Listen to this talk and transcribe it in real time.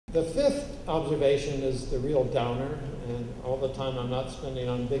The fifth observation is the real downer, and all the time I'm not spending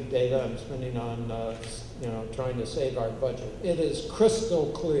on big data, I'm spending on trying to save our budget. It is crystal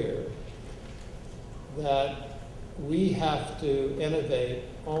clear that we have to innovate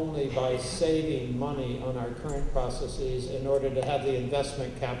only by saving money on our current processes in order to have the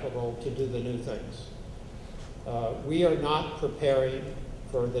investment capital to do the new things. We are not preparing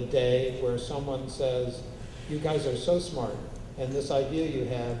for the day where someone says, you guys are so smart, and this idea you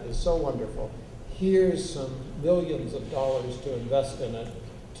have is so wonderful. Here's some millions of dollars to invest in it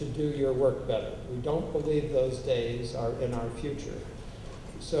to do your work better. We don't believe those days are in our future.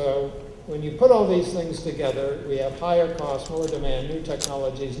 So when you put all these things together, we have higher costs, more demand, new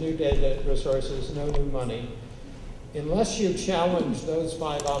technologies, new data resources, no new money. Unless you challenge those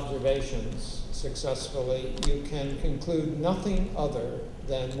 5 observations successfully, you can conclude nothing other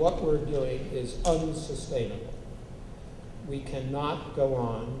than what we're doing is unsustainable. We cannot go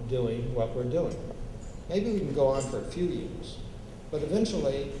on doing what we're doing. Maybe we can go on for a few years, but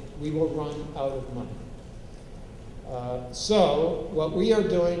eventually we will run out of money. So what we are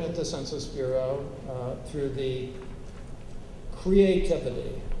doing at the Census Bureau, through the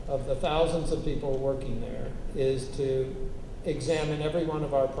creativity of the thousands of people working there, is to examine every one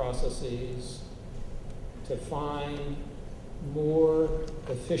of our processes to find more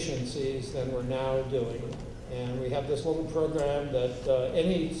efficiencies than we're now doing. And we have this little program that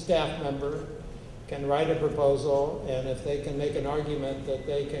any staff member can write a proposal, and if they can make an argument that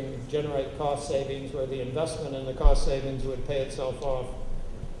they can generate cost savings where the investment in the cost savings would pay itself off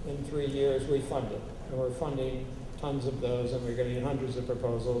in 3 years, we fund it. And we're funding tons of those, and we're getting hundreds of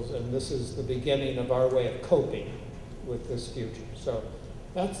proposals, and this is the beginning of our way of coping with this future. So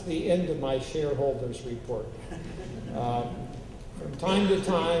that's the end of my shareholders report. From time to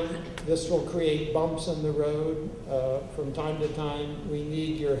time, this will create bumps in the road. From time to time, we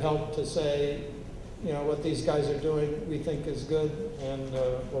need your help to say, you know, what these guys are doing we think is good, and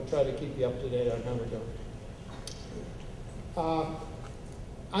we'll try to keep you up to date on how we're doing.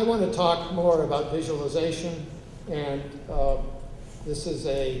 I want to talk more about visualization, and this is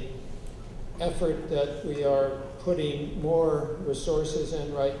an effort that we are putting more resources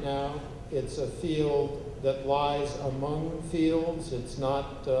in right now. It's a field that lies among fields. It's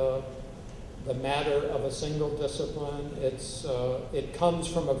not the matter of a single discipline. It comes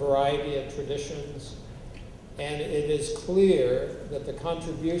from a variety of traditions, and it is clear that the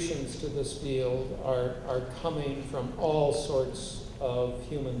contributions to this field are coming from all sorts of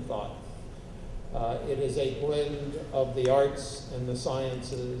human thought. It is a blend of the arts and the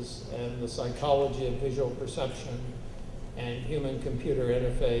sciences and the psychology of visual perception and human-computer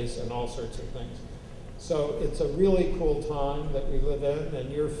interface and all sorts of things. So it's a really cool time that we live in,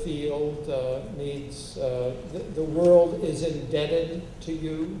 and your field needs, the world is indebted to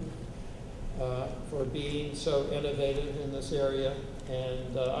you for being so innovative in this area.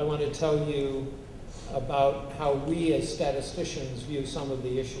 And I want to tell you about how we as statisticians view some of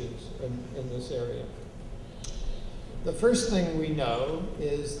the issues in this area. The first thing we know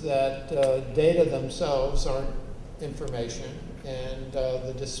is that data themselves aren't information, and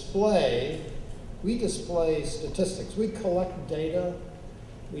the display, we display statistics. We collect data,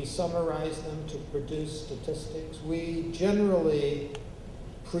 we summarize them to produce statistics. We generally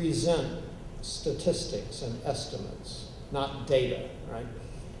present statistics and estimates, not data, right?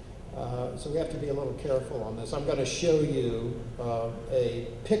 So we have to be a little careful on this. I'm going to show you a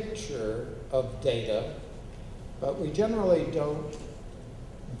picture of data, but we generally don't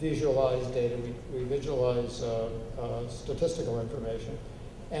visualize data. We visualize statistical information.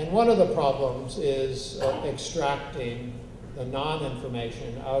 And one of the problems is extracting the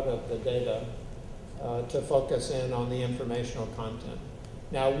non-information out of the data to focus in on the informational content.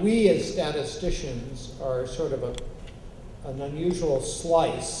 Now, we as statisticians are sort of an unusual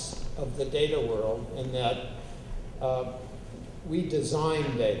slice of the data world in that we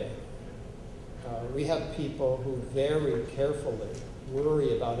design data. We have people who very carefully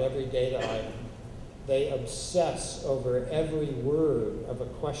worry about every data item. They obsess over every word of a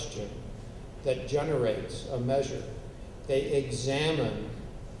question that generates a measure. They examine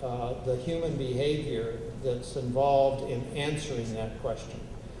the human behavior that's involved in answering that question.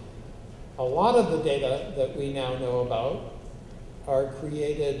 A lot of the data that we now know about are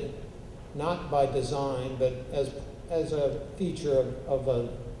created not by design, but as a feature of an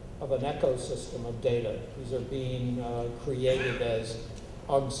ecosystem of data. These are being created as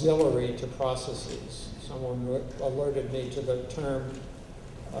auxiliary to processes. Someone alerted me to the term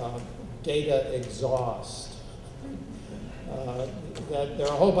data exhaust. that there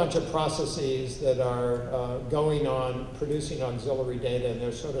are a whole bunch of processes that are going on, producing auxiliary data, and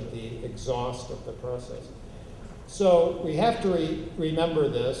they're sort of the exhaust of the process. So we have to remember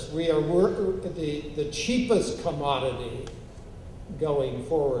this. We are the cheapest commodity going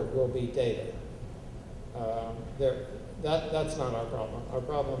forward will be data. That's not our problem. Our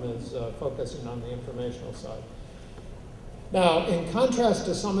problem is focusing on the informational side. Now, in contrast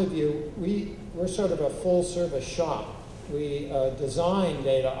to some of you, we're sort of a full-service shop. We design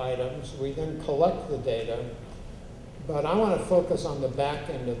data items, we then collect the data, but I want to focus on the back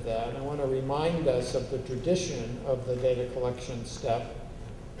end of that. I want to remind us of the tradition of the data collection step.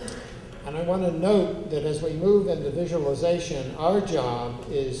 And I want to note that as we move into visualization, our job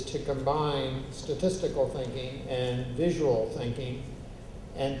is to combine statistical thinking and visual thinking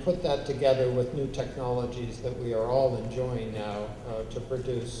and put that together with new technologies that we are all enjoying now to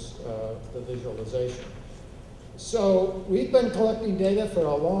produce the visualization. So we've been collecting data for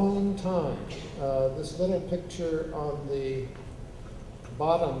a long time. This little picture on the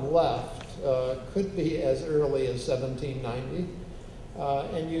bottom left could be as early as 1790.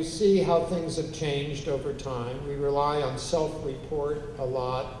 And you see how things have changed over time. We rely on self-report a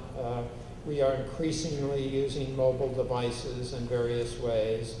lot. We are increasingly using mobile devices in various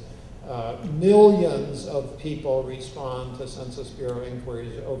ways. Millions of people respond to Census Bureau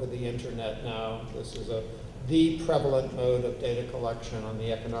inquiries over the internet now. This is the prevalent mode of data collection on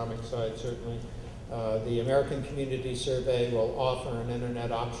the economic side, certainly. The American Community Survey will offer an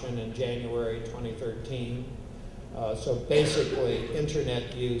internet option in January 2013. So basically,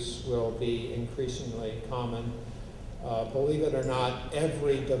 internet use will be increasingly common. Believe it or not,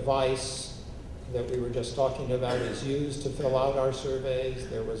 every device that we were just talking about is used to fill out our surveys.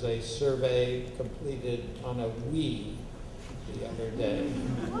 There was a survey completed on a Wii the other day.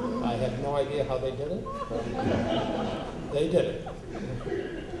 I have no idea how they did it, but they did it.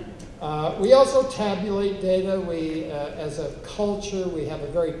 We also tabulate data. We, as a culture, we have a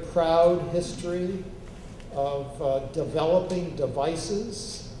very proud history of developing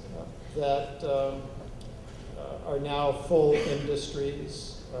devices that are now full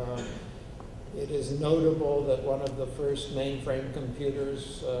industries. It is notable that one of the first mainframe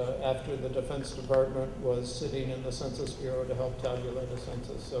computers after the Defense Department was sitting in the Census Bureau to help tabulate a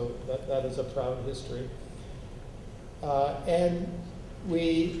census, so that is a proud history. And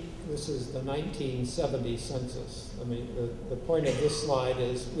this is the 1970 census. I mean, the point of this slide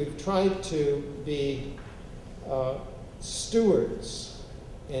is we've tried to be stewards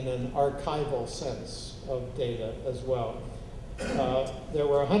in an archival sense of data as well. There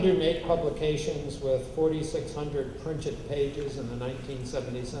were 108 publications with 4,600 printed pages in the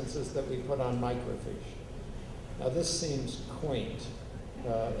 1970 census that we put on microfiche. Now this seems quaint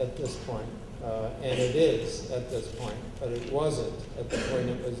at this point, and it is at this point, but it wasn't at the point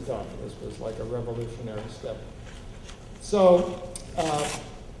it was done. This was like a revolutionary step. So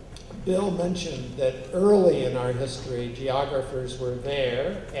Bill mentioned that early in our history, geographers were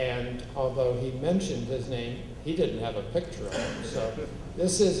there, and although he mentioned his name, he didn't have a picture of him. So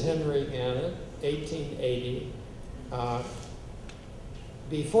this is Henry Gannett, 1880.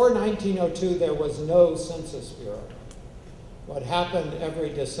 Before 1902, there was no Census Bureau. What happened every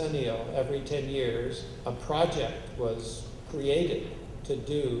decennial, every 10 years, a project was created to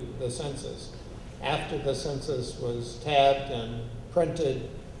do the census. After the census was tabbed and printed,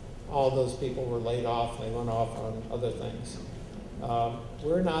 all those people were laid off. They went off on other things.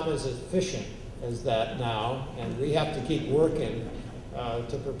 We're not as efficient as that now, and we have to keep working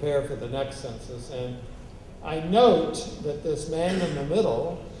to prepare for the next census. And I note that this man in the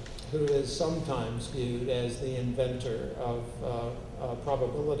middle, who is sometimes viewed as the inventor of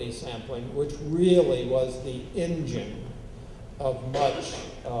probability sampling, which really was the engine of much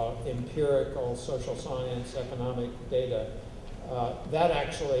empirical social science, economic data, that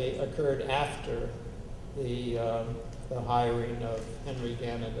actually occurred after the hiring of Henry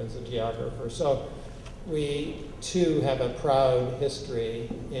Gannett as a geographer. So we too have a proud history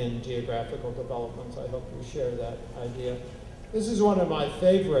in geographical developments. I hope you share that idea. This is one of my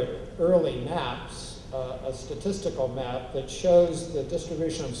favorite early maps, a statistical map that shows the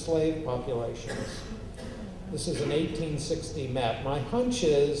distribution of slave populations. This is an 1860 map. My hunch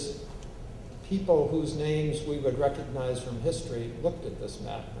is people whose names we would recognize from history looked at this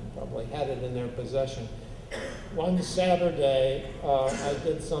map and probably had it in their possession. One Saturday, I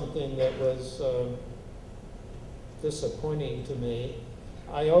did something that was disappointing to me.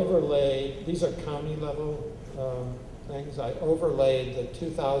 I overlaid, these are county level things, I overlaid the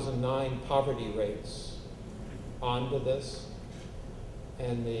 2009 poverty rates onto this,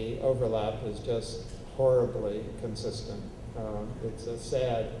 and the overlap is just horribly consistent. It's a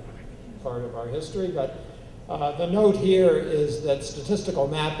sad part of our history, but the note here is that statistical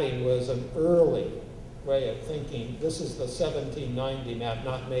mapping was an early way of thinking. This is the 1790 map,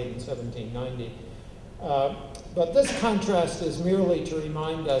 not made in 1790. But this contrast is merely to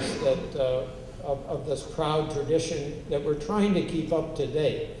remind us that of this proud tradition that we're trying to keep up to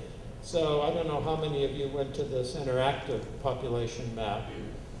date. So I don't know how many of you went to this interactive population map.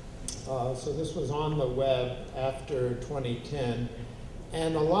 So this was on the web after 2010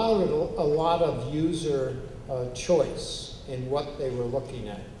 and allowed a lot of user choice in what they were looking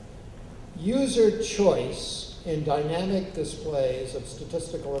at. User choice in dynamic displays of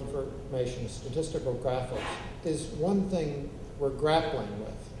statistical information, statistical graphics, is one thing we're grappling with.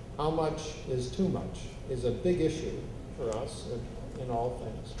 How much is too much is a big issue for us in all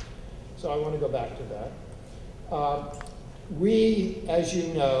things. So I want to go back to that. We, as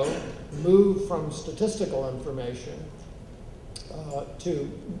you know, moved from statistical information to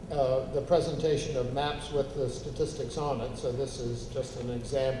the presentation of maps with the statistics on it. So this is just an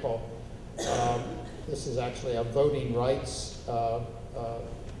example. This is actually a voting rights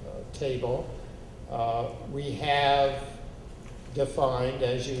table. We have defined,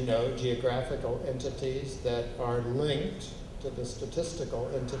 as you know, geographical entities that are linked to the statistical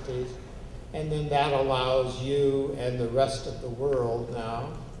entities, and then that allows you and the rest of the world now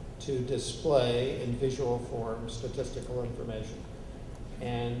to display in visual form statistical information.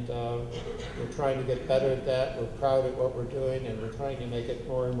 And we're trying to get better at that. We're proud of what we're doing, and we're trying to make it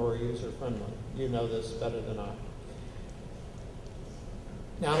more and more user-friendly. You know this better than I.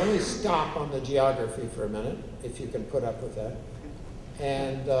 Now let me stop on the geography for a minute, if you can put up with that,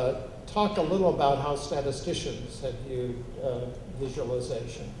 and talk a little about how statisticians have viewed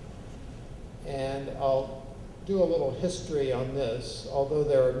visualization. And I'll do a little history on this, although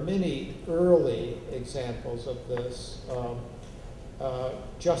there are many early examples of this.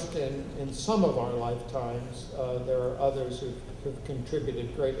 Just in some of our lifetimes, there are others who've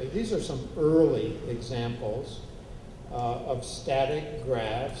contributed greatly. These are some early examples of static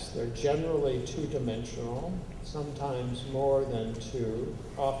graphs. They're generally two-dimensional, sometimes more than two,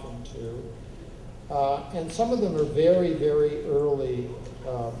 often two. And some of them are very, very early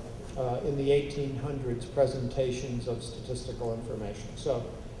in the 1800s presentations of statistical information. So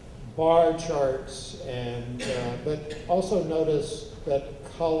bar charts, and but also notice that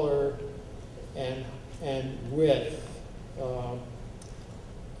color and width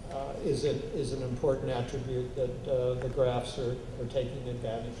is an important attribute that the graphs are taking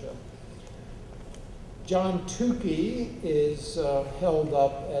advantage of. John Tukey is held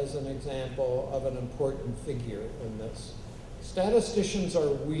up as an example of an important figure in this. Statisticians are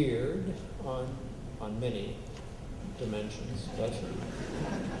weird on many dimensions,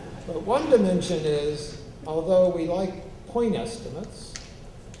 but one dimension is, although we like point estimates,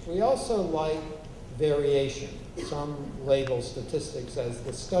 we also like variation. Some label statistics as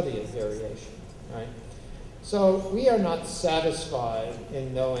the study of variation, right? So we are not satisfied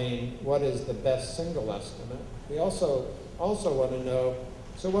in knowing what is the best single estimate. We also want to know,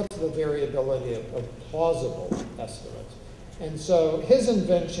 so what's the variability of plausible estimates? And so his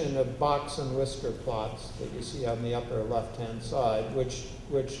invention of box and whisker plots that you see on the upper left-hand side, which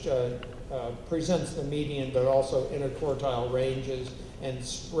presents the median but also interquartile ranges and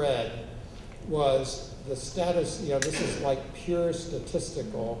spread, was the status, this is like pure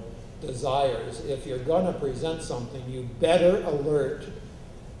statistical desires. If you're going to present something, you better alert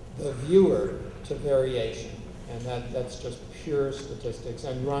the viewer to variation. And that's just pure statistics.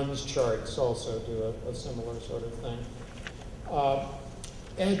 And Run's charts also do a similar sort of thing.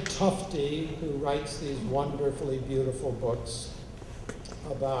 Ed Tufte, who writes these wonderfully beautiful books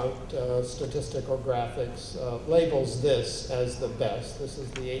about statistical graphics, labels this as the best. This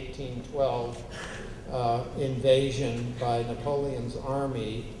is the 1812 invasion by Napoleon's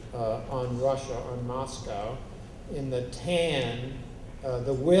army on Russia, on Moscow. In the tan,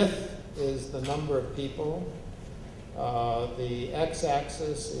 the width is the number of people. The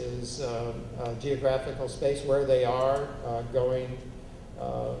x-axis is geographical space, where they are going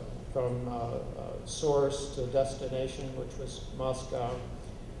from source to destination, which was Moscow.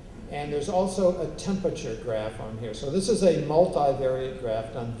 And there's also a temperature graph on here. So this is a multivariate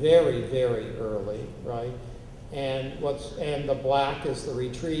graph done very, very early, right? And the black is the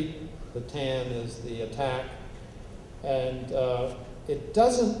retreat, the tan is the attack. And it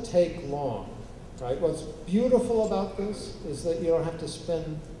doesn't take long, right? What's beautiful about this is that you don't have to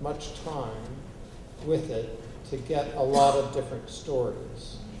spend much time with it to get a lot of different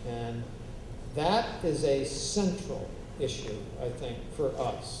stories. And that is a central issue, I think, for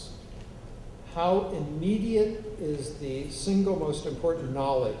us. how immediate is the single most important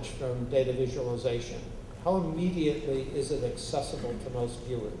knowledge from data visualization? How immediately is it accessible to most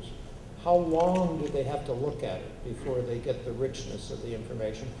viewers? How long do they have to look at it before they get the richness of the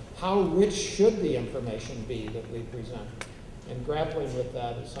information? How rich should the information be that we present? And grappling with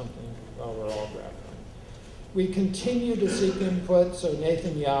that is something, well, we're all grappling. We continue to seek input, so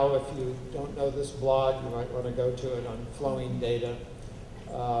Nathan Yao, if you don't know this blog, you might want to go to it on flowing data.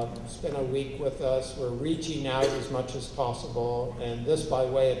 Spend a week with us. We're reaching out as much as possible, and this by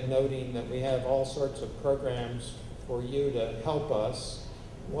way of noting that we have all sorts of programs for you to help us.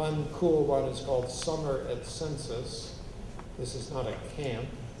 One cool one is called Summer at Census. This is not a camp,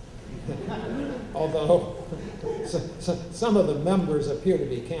 although some of the members appear to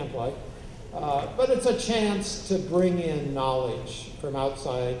be camp-like. But it's a chance to bring in knowledge from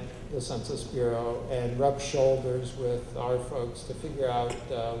outside the Census Bureau and rub shoulders with our folks to figure out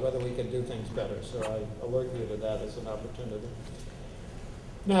whether we can do things better. So I alert you to that as an opportunity.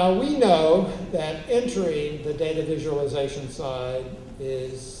 Now, we know that entering the data visualization side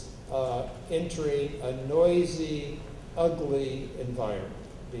is entering a noisy, ugly environment,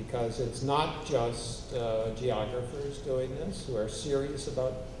 because it's not just geographers doing this who are serious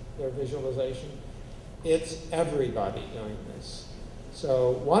about their visualization. It's everybody doing this.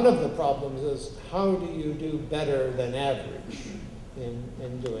 So one of the problems is, how do you do better than average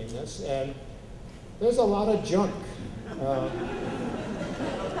in doing this? And there's a lot of junk.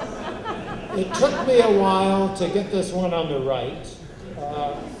 It took me a while to get this one on the right,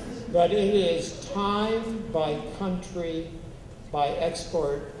 but it is time by country by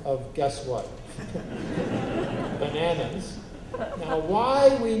export of, guess what? Bananas. Now,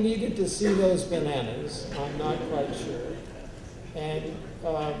 why we needed to see those bananas, I'm not quite sure. And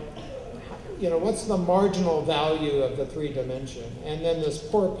you know, what's the marginal value of the 3-dimension? And then this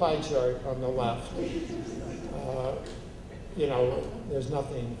poor pie chart on the left. You know, there's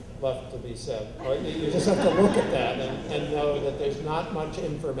nothing left to be said. You just have to look at that and know that there's not much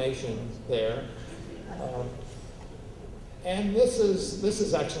information there. And this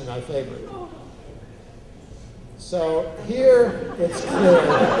is actually my favorite. So here it's clear.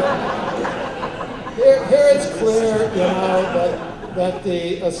 Here it's clear, you know, that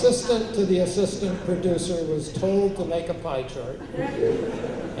the assistant to the assistant producer was told to make a pie chart,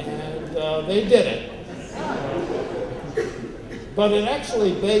 and they did it. But it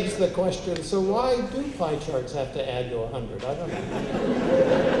actually begs the question, so why do pie charts have to add to 100? I don't know.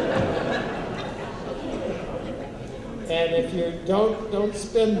 And if you don't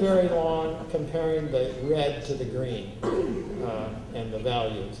spend very long comparing the red to the green and the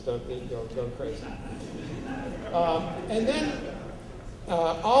values, don't go crazy. And then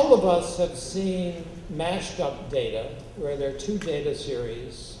all of us have seen mashed up data where there are 2 data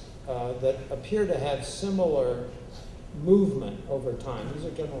series that appear to have similar movement over time. These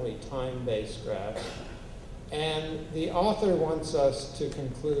are generally time-based graphs. And the author wants us to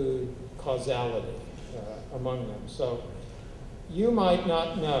conclude causality among them. So you might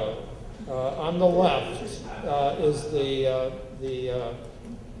not know, on the left is the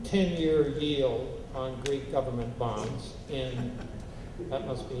 10-year yield on Greek government bonds. That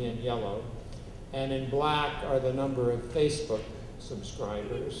must be in yellow. And in black are the number of Facebook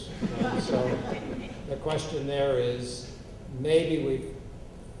subscribers. And so the question there is, maybe we've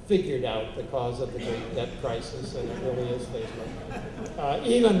figured out the cause of the great debt crisis, and it really is Facebook.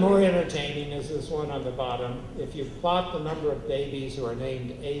 Even more entertaining is this one on the bottom. If you plot the number of babies who are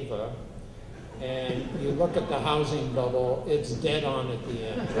named Ava, and you look at the housing bubble, it's dead on at the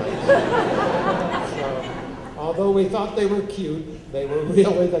end. Right? So, although we thought they were cute, they were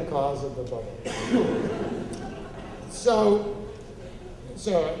really the cause of the bubble. So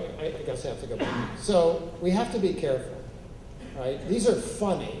I guess I have to go back. So we have to be careful, right? These are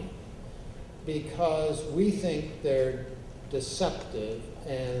funny because we think they're deceptive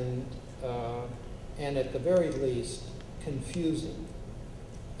and at the very least confusing.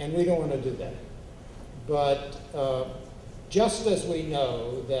 And we don't want to do that. But just as we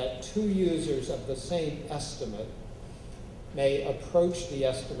know that 2 users of the same estimate may approach the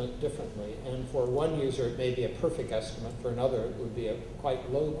estimate differently, and for one user it may be a perfect estimate, for another it would be a quite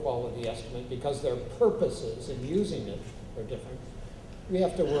low quality estimate because their purposes in using it are different. We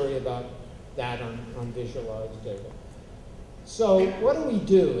have to worry about that on visualized data. So what do we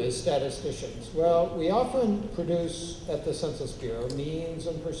do as statisticians? Well, we often produce at the Census Bureau means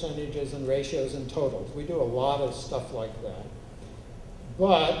and percentages and ratios and totals. We do a lot of stuff like that.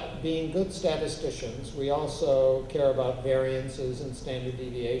 But being good statisticians, we also care about variances and standard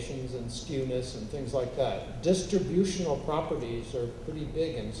deviations and skewness and things like that. Distributional properties are pretty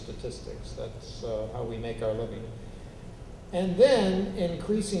big in statistics. That's how we make our living. And then,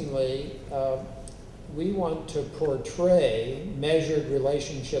 increasingly, we want to portray measured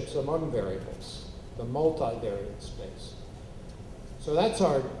relationships among variables, the multivariate space. So that's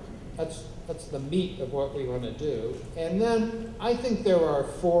the meat of what we want to do. And then I think there are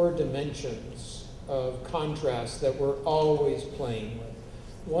 4 dimensions of contrast that we're always playing with.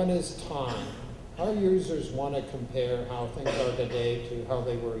 One is time. Our users want to compare how things are today to how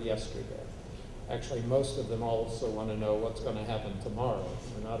they were yesterday. Actually, most of them also want to know what's going to happen tomorrow.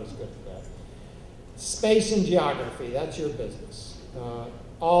 We're not as good at that. Space and geography, that's your business.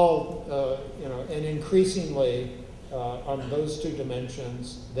 And increasingly, on those 2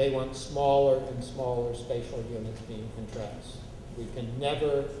 dimensions, they want smaller and smaller spatial units being contrasted. We can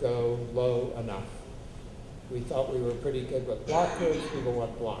never go low enough. We thought we were pretty good with block groups. People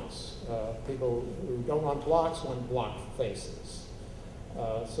want blocks. People who don't want blocks want block faces.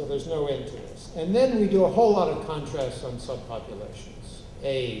 So there's no end to this. And then we do a whole lot of contrast on subpopulations,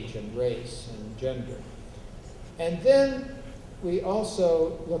 age and race and gender. And then we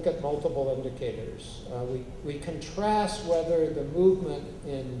also look at multiple indicators. We contrast whether the movement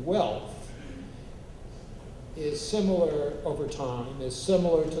in wealth is similar over time, is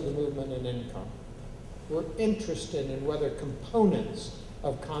similar to the movement in income. We're interested in whether components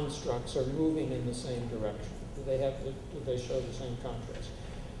of constructs are moving in the same direction. Do they show the same contrast?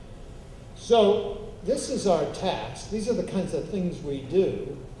 So this is our task. These are the kinds of things we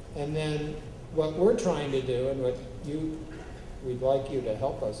do. And then what we're trying to do, and what we'd like you to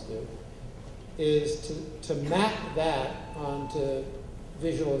help us do, is to map that onto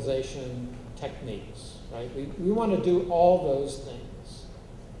visualization techniques, right? We want to do all those things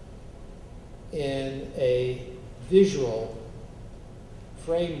in a visual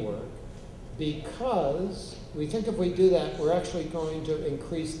framework, because we think if we do that, we're actually going to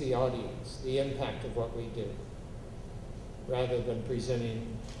increase the audience, the impact of what we do, rather than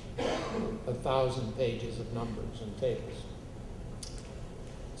presenting 1,000 pages of numbers and tables.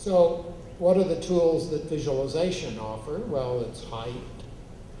 So what are the tools that visualization offer? Well, it's height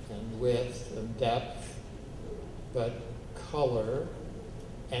and width and depth, but color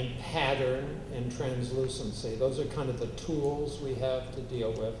and pattern and translucency. Those are kind of the tools we have to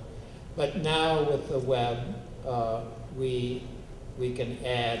deal with. But now with the web, we can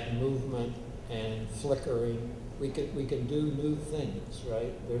add movement and flickering. We can do new things,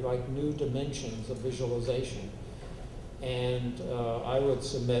 right? They're like new dimensions of visualization. And I would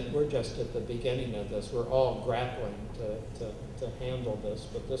submit we're just at the beginning of this. We're all grappling to handle this,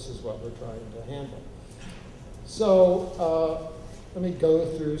 but this is what we're trying to handle. So let me go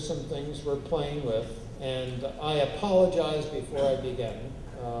through some things we're playing with. And I apologize before I begin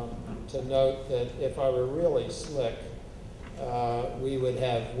to note that if I were really slick, we would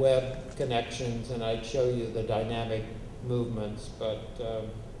have web connections and I'd show you the dynamic movements, but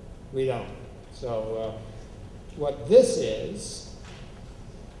we don't. So what this is,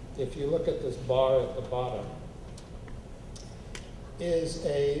 if you look at this bar at the bottom, is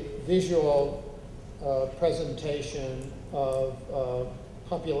a visual presentation of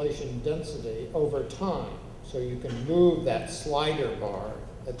population density over time. So you can move that slider bar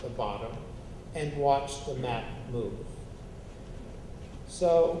at the bottom and watch the map move.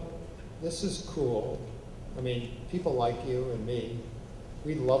 So this is cool. I mean, people like you and me,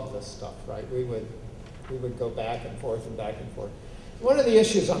 we love this stuff, right? We would go back and forth and back and forth. One of the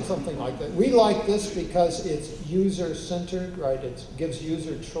issues on something like that, we like this because it's user-centered, right? It gives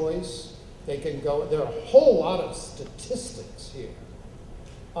user choice. They can go, there are a whole lot of statistics here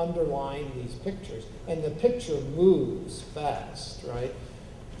underlying these pictures, and the picture moves fast, right?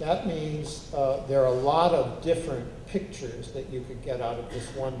 That means there are a lot of different pictures that you could get out of this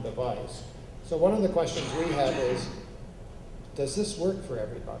one device. So one of the questions we have is, does this work for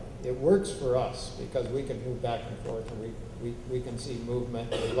everybody? It works for us because we can move back and forth and we can see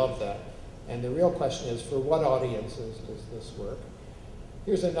movement, and we love that. And the real question is, for what audiences does this work?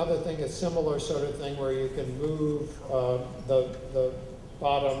 Here's another thing, a similar sort of thing where you can move the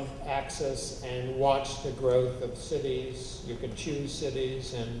bottom axis and watch the growth of cities. You can choose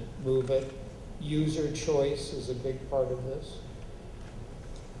cities and move it. User choice is a big part of this.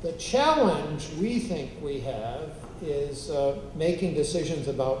 The challenge we think we have is making decisions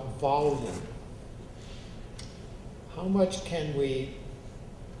about volume. How many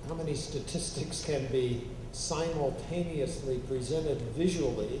statistics can be simultaneously presented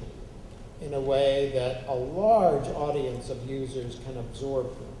visually in a way that a large audience of users can absorb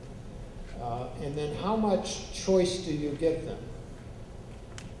them. And then how much choice do you give them?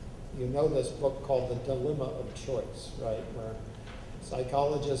 You know this book called The Dilemma of Choice, right? Where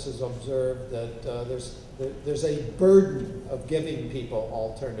psychologists have observed that there's a burden of giving people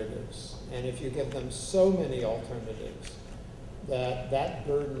alternatives. And if you give them so many alternatives, that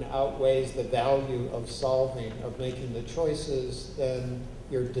burden outweighs the value of making the choices, then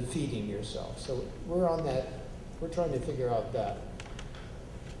you're defeating yourself. So we're on that, we're trying to figure out that.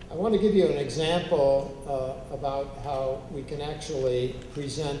 I want to give you an example about how we can actually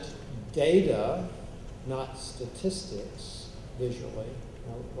present data, not statistics, visually.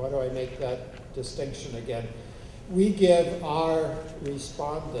 Why do I make that distinction again? We give our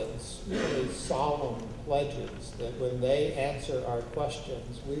respondents really solemn pledges that when they answer our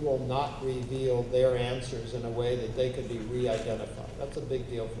questions, we will not reveal their answers in a way that they could be re-identified. That's a big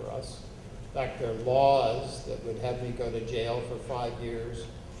deal for us. In fact, there are laws that would have me go to jail for 5 years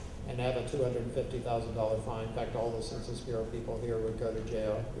and have a $250,000 fine. In fact, all the Census Bureau people here would go to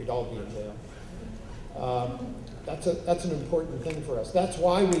jail. We'd all be in jail. That's an important thing for us. That's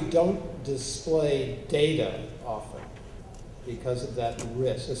why we don't display data often, because of that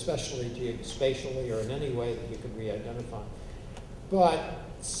risk, especially geospatially or in any way that you can re-identify. But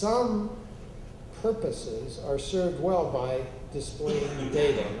some purposes are served well by displaying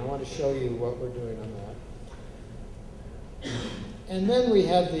data, and I want to show you what we're doing on that. And then we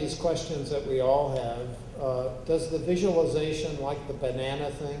have these questions that we all have. Does the visualization, like the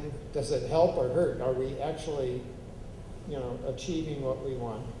banana thing, does it help or hurt? Are we actually, achieving what we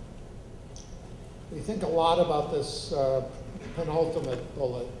want? We think a lot about this penultimate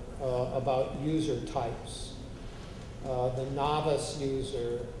bullet about user types. The novice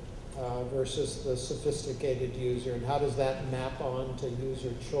user versus the sophisticated user, and how does that map on to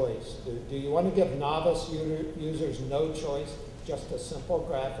user choice? Do you want to give novice users no choice? Just a simple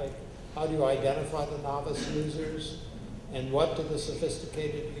graphic. How do you identify the novice users? And what do the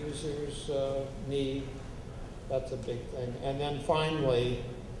sophisticated users need? That's a big thing. And then finally,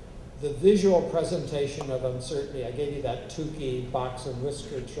 the visual presentation of uncertainty. I gave you that Tukey box and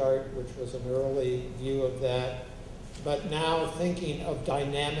whisker chart, which was an early view of that. But now thinking of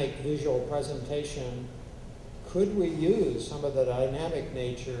dynamic visual presentation, could we use some of the dynamic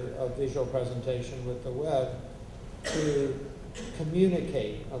nature of visual presentation with the web to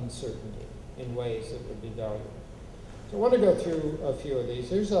communicate uncertainty in ways that would be valuable? So I want to go through a few of these.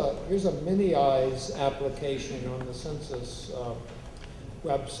 Here's a Mini Eyes application on the Census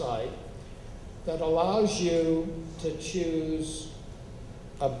website that allows you to choose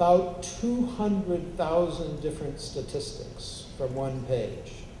about 200,000 different statistics from one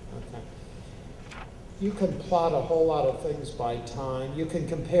page. Okay. You can plot a whole lot of things by time. You can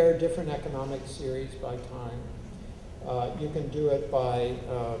compare different economic series by time. You can do it by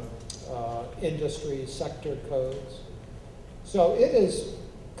industry sector codes. So it is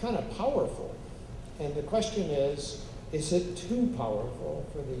kind of powerful. And the question is it too powerful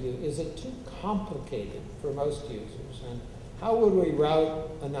for the user? Is it too complicated for most users? And how would we route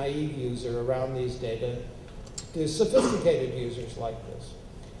a naive user around these data? Do sophisticated users like this?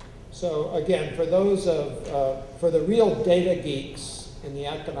 So again, for those for the real data geeks in the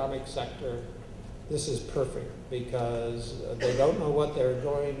economic sector, this is perfect because they don't know what they're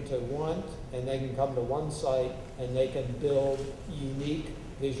going to want, and they can come to one site and they can build unique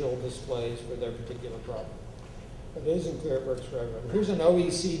visual displays for their particular problem. But it isn't clear it works for everyone. Here's an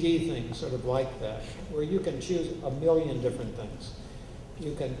OECD thing sort of like that, where you can choose a million different things.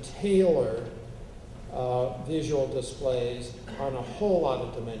 You can tailor visual displays on a whole lot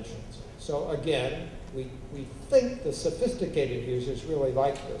of dimensions. So again, we think the sophisticated users really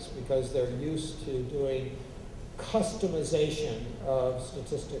like this because they're used to doing customization of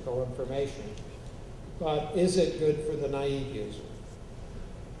statistical information. But is it good for the naive user?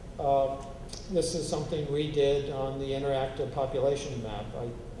 This is something we did on the interactive population map.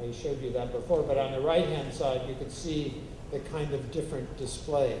 I showed you that before, but on the right-hand side, you can see the kind of different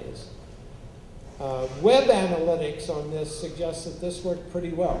displays. Web analytics on this suggests that this worked pretty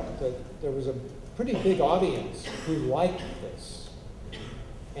well, that there was a pretty big audience who liked this.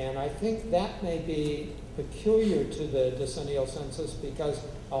 And I think that may be peculiar to the decennial census because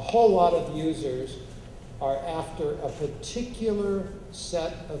a whole lot of users are after a particular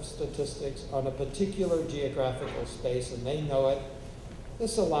set of statistics on a particular geographical space, and they know it.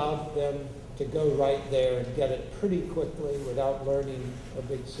 This allowed them to go right there and get it pretty quickly without learning a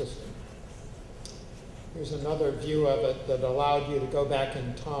big system. Here's another view of it that allowed you to go back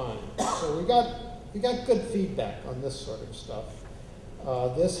in time. So we got good feedback on this sort of stuff.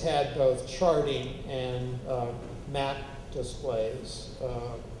 This had both charting and map displays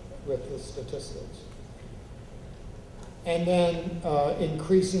with the statistics. And then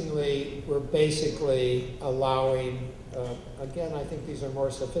increasingly, we're basically allowing, again, I think these are more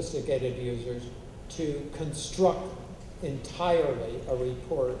sophisticated users, to construct entirely a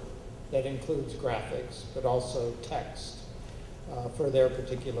report that includes graphics, but also text for their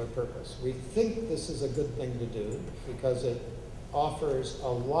particular purpose. We think this is a good thing to do because it offers a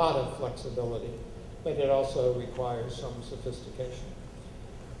lot of flexibility, but it also requires some sophistication.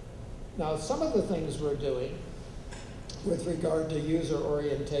 Now, some of the things we're doing with regard to user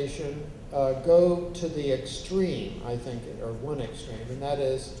orientation go to the extreme, I think, or one extreme, and that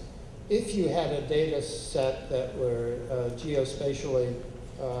is if you had a data set that were geospatially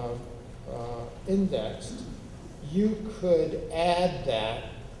indexed, you could add that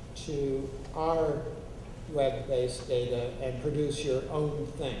to our web-based data and produce your own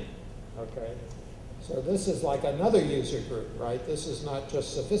thing, okay? So this is like another user group, right? This is not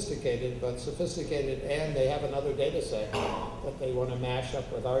just sophisticated, but sophisticated, and they have another data set that they want to mash up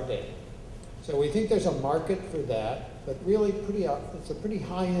with our data. So we think there's a market for that, but really it's a pretty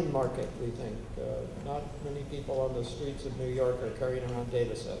high-end market, we think. Not many people on the streets of New York are carrying around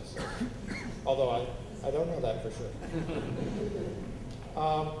data sets, although I don't know that for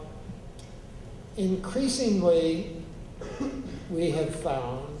sure. Increasingly, we have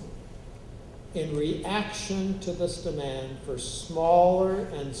found, in reaction to this demand for smaller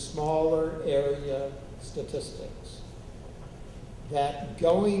and smaller area statistics, that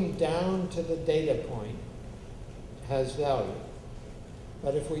going down to the data point has value.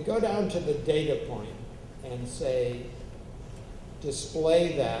 But if we go down to the data point and say,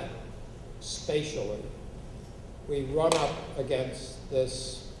 display that spatially, we run up against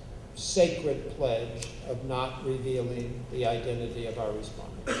this sacred pledge of not revealing the identity of our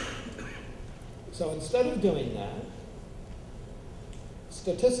respondents. So instead of doing that,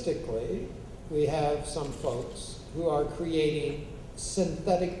 statistically, we have some folks who are creating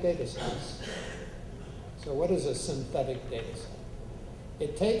synthetic data sets. So what is a synthetic data set?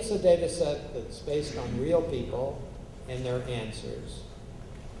 It takes a data set that's based on real people and their answers.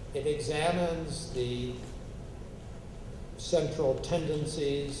 It examines the central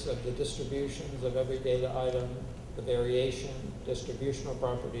tendencies of the distributions of every data item, the variation, distributional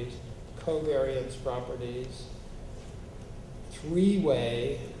properties, covariance properties,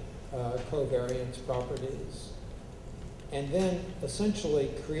 three-way covariance properties, and then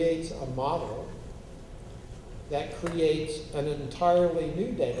essentially creates a model that creates an entirely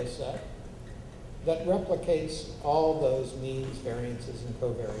new data set that replicates all those means, variances, and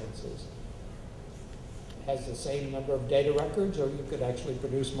covariances. Has the same number of data records, or you could actually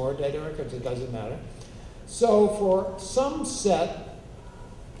produce more data records, it doesn't matter. So for some set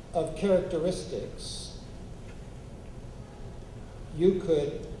of characteristics, you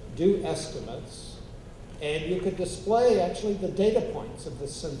could do estimates, and you could display actually the data points of the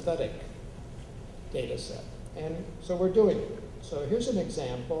synthetic data set. And so we're doing it. So here's an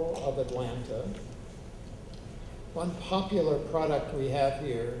example of Atlanta. One popular product we have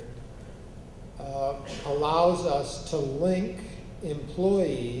here allows us to link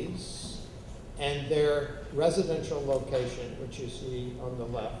employees and their residential location, which you see on the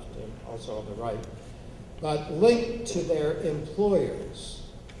left and also on the right, but linked to their employers.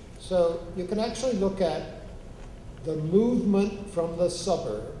 So you can actually look at the movement from the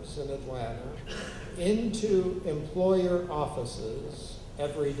suburbs in Atlanta into employer offices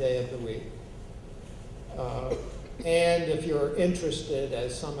every day of the week. And if you're interested,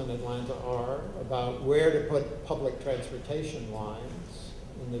 as some in Atlanta are, about where to put public transportation lines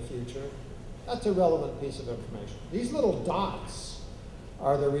in the future, that's a relevant piece of information. These little dots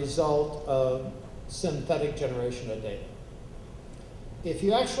are the result of synthetic generation of data. If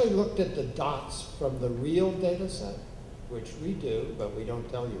you actually looked at the dots from the real data set, which we do, but we don't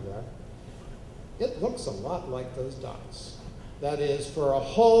tell you that, it looks a lot like those dots. That is, for a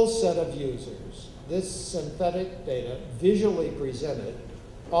whole set of users, this synthetic data, visually presented,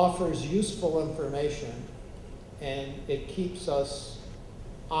 offers useful information, and it keeps us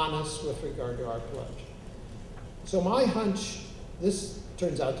honest with regard to our pledge. So my hunch, this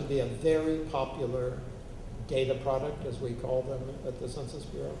turns out to be a very popular data product, as we call them at the Census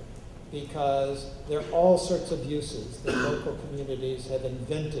Bureau, because there are all sorts of uses that local communities have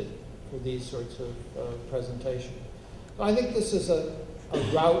invented for these sorts of presentation. So I think this is a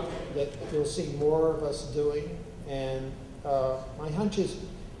route that you'll see more of us doing, and my hunch is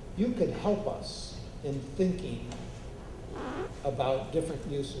you could help us in thinking about different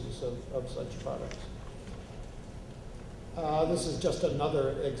uses of such products. This is just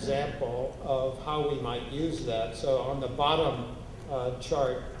another example of how we might use that. So on the bottom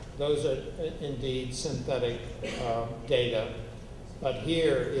chart, those are indeed synthetic data, but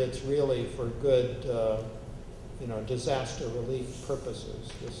here it's really for good, disaster relief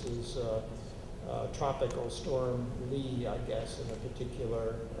purposes. This is Tropical Storm Lee, I guess, in a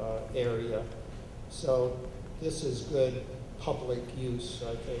particular area. So this is good public use,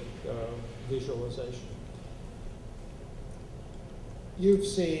 I think, visualization. You've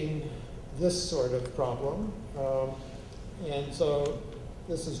seen this sort of problem, and so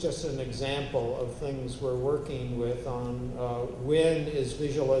this is just an example of things we're working with on when is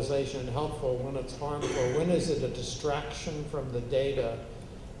visualization helpful, when it's harmful, when is it a distraction from the data,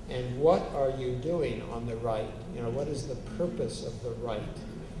 and what are you doing on the right? What is the purpose of the right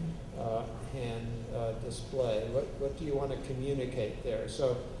hand display? What do you want to communicate there?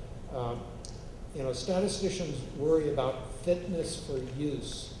 So, statisticians worry about fitness for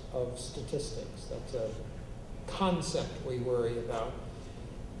use of statistics. That's a concept we worry about.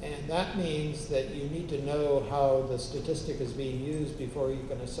 And that means that you need to know how the statistic is being used before you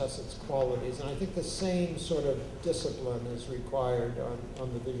can assess its qualities. And I think the same sort of discipline is required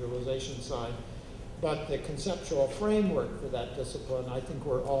on the visualization side. But the conceptual framework for that discipline, I think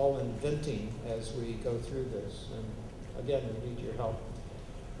we're all inventing as we go through this. And again, we need your help.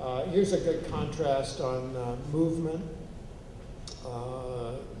 Here's a good contrast on movement.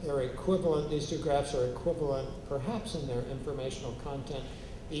 They're equivalent, these two graphs are equivalent, perhaps in their informational content.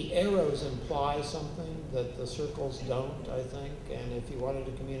 The arrows imply something that the circles don't, I think, and if you wanted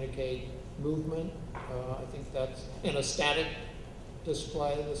to communicate movement, I think that's, in a static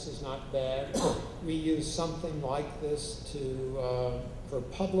display, this is not bad. We use something like this for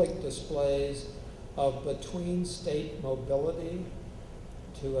public displays of between state mobility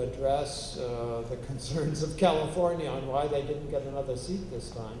to address the concerns of California on why they didn't get another seat this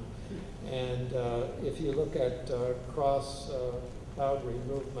time. And if you look at cross-boundary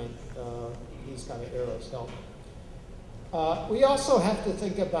movement, these kind of arrows help. We also have to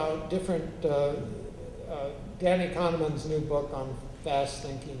think about different, Danny Kahneman's new book on fast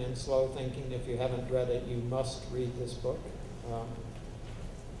thinking and slow thinking. If you haven't read it, you must read this book.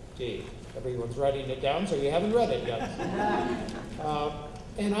 Gee, everyone's writing it down, so you haven't read it yet.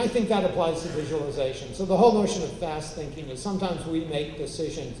 And I think that applies to visualization. So the whole notion of fast thinking is sometimes we make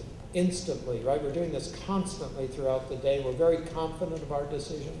decisions instantly, right? We're doing this constantly throughout the day. We're very confident of our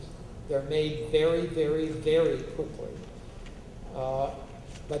decisions. They're made very, very, very quickly.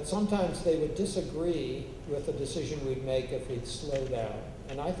 But sometimes they would disagree with the decision we'd make if we'd slow down.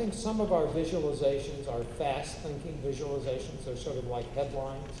 And I think some of our visualizations are fast thinking visualizations. They're sort of like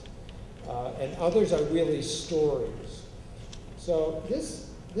headlines. And others are really stories. So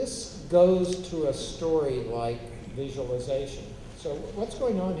this goes to a story like visualization. So what's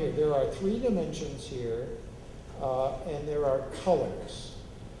going on here? There are 3 dimensions here, and there are colors.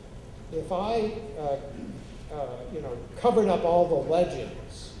 If I, covered up all the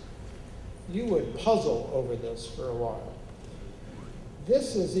legends, you would puzzle over this for a while.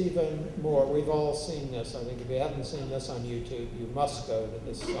 This is even more. We've all seen this. I think if you haven't seen this on YouTube, you must go to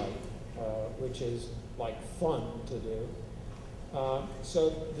this site, which is like fun to do. So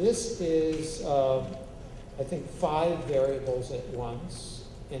this is, I think, 5 variables at once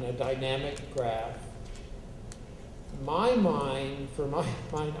in a dynamic graph. My mind,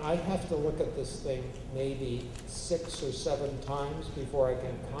 I have to look at this thing maybe 6 or 7 times before I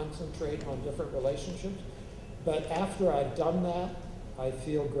can concentrate on different relationships. But after I've done that, I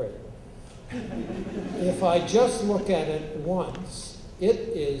feel great. If I just look at it once, it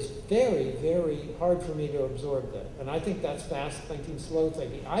is very, very hard for me to absorb that. And I think that's fast thinking, slow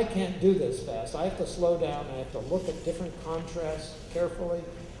thinking. I can't do this fast. I have to slow down. I have to look at different contrasts carefully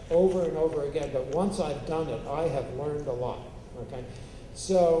over and over again. But once I've done it, I have learned a lot. Okay?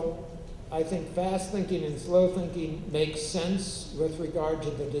 So I think fast thinking and slow thinking makes sense with regard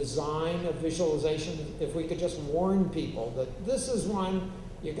to the design of visualization. If we could just warn people that this is one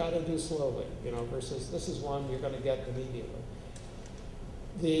you got to do slowly, versus this is one you're going to get immediately.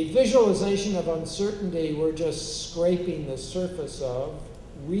 The visualization of uncertainty we're just scraping the surface of.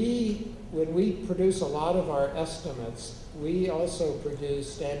 When we produce a lot of our estimates, we also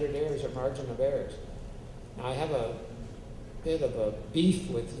produce standard errors or margin of errors. Now, I have a bit of a beef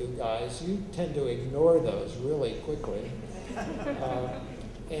with you guys. You tend to ignore those really quickly.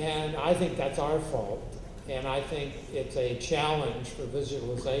 And I think that's our fault. And I think it's a challenge for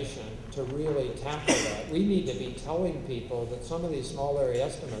visualization to really tackle that. We need to be telling people that some of these small area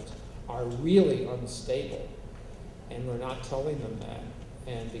estimates are really unstable, and we're not telling them that.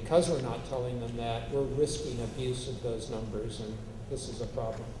 And because we're not telling them that, we're risking abuse of those numbers, and this is a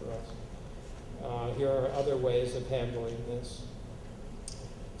problem for us. Here are other ways of handling this.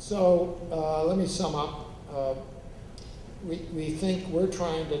 So let me sum up. We think we're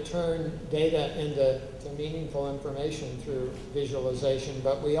trying to turn data into meaningful information through visualization,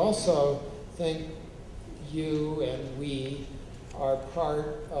 but we also think you and we are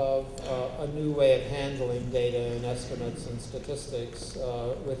part of a new way of handling data and estimates and statistics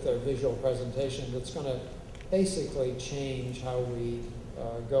with their visual presentation that's going to basically change how we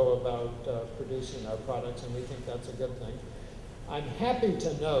go about producing our products, and we think that's a good thing. I'm happy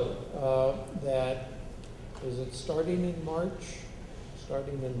to note that, is it starting in March?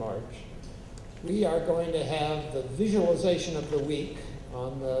 Starting in March. We are going to have the visualization of the week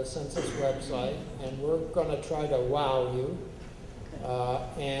on the Census website, and we're going to try to wow you.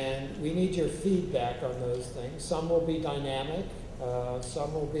 And we need your feedback on those things. Some will be dynamic,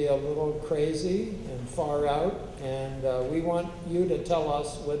 some will be a little crazy and far out, and we want you to tell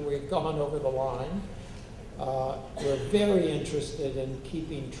us when we've gone over the line. We're very interested in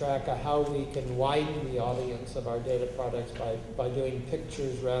keeping track of how we can widen the audience of our data products by doing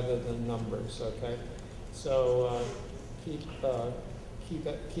pictures rather than numbers, okay? So keep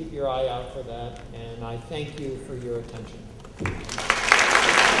your eye out for that, and I thank you for your attention.